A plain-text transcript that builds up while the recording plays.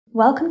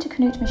Welcome to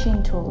KNUTH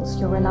Machine Tools,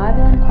 your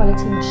reliable and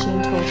quality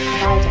machine tools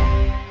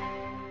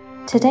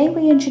provider. Today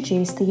we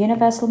introduce the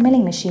Universal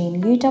Milling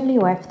Machine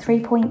UWF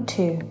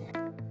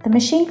 3.2. The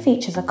machine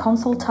features a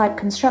console-type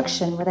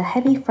construction with a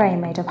heavy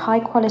frame made of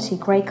high-quality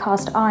grey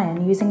cast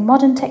iron using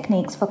modern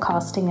techniques for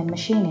casting and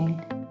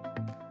machining.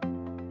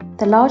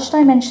 The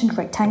large-dimensioned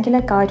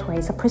rectangular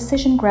guideways are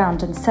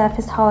precision-ground and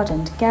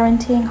surface-hardened,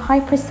 guaranteeing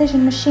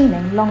high-precision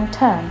machining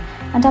long-term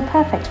and are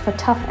perfect for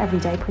tough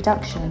everyday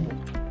production.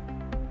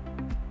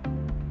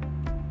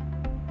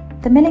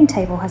 The milling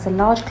table has a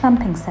large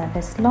clamping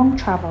surface, long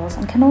travels,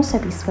 and can also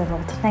be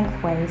swiveled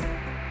lengthways.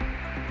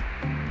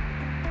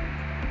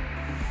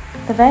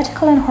 The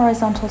vertical and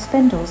horizontal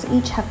spindles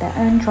each have their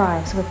own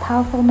drives with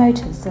powerful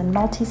motors and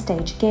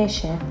multi-stage gear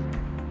shift.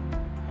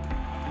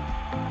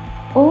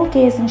 All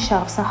gears and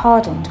shafts are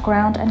hardened,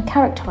 ground, and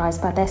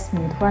characterized by their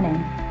smooth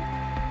running.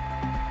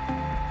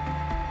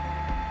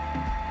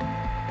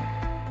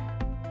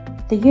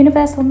 The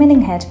universal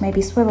milling head may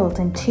be swiveled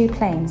in two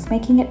planes,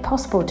 making it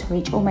possible to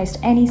reach almost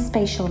any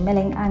spatial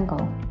milling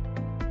angle.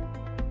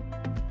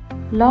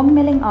 Long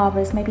milling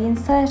arbors may be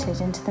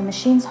inserted into the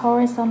machine's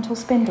horizontal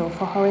spindle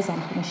for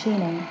horizontal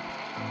machining.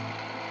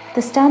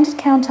 The standard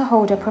counter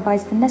holder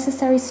provides the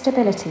necessary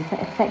stability for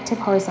effective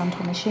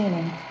horizontal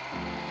machining.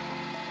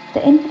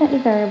 The infinitely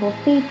variable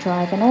feed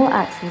drive in all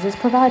axes is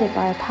provided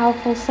by a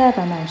powerful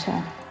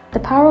servo-motor,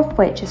 the power of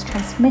which is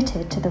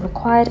transmitted to the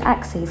required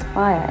axes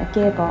via a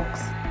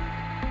gearbox.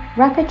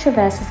 Rapid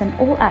traverses in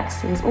all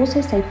axes also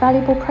save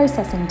valuable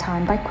processing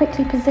time by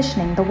quickly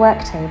positioning the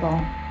work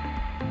table.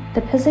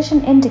 The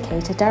position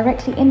indicator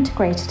directly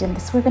integrated in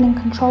the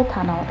swiveling control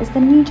panel is the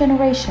new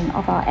generation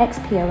of our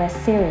XPOS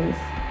series.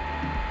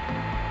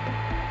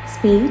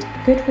 Speed,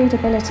 good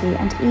readability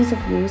and ease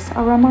of use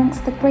are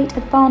amongst the great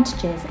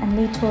advantages and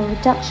lead to a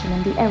reduction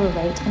in the error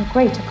rate and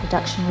greater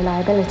production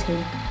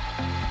reliability.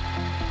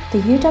 The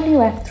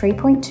UWF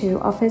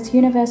 3.2 offers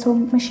universal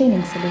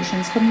machining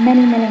solutions for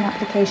many milling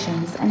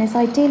applications and is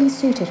ideally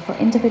suited for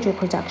individual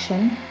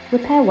production,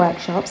 repair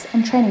workshops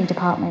and training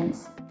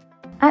departments.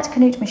 At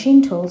KNUTH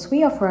Machine Tools,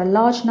 we offer a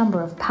large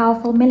number of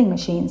powerful milling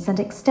machines and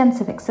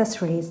extensive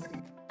accessories.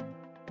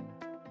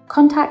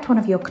 Contact one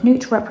of your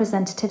KNUTH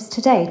representatives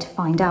today to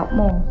find out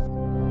more.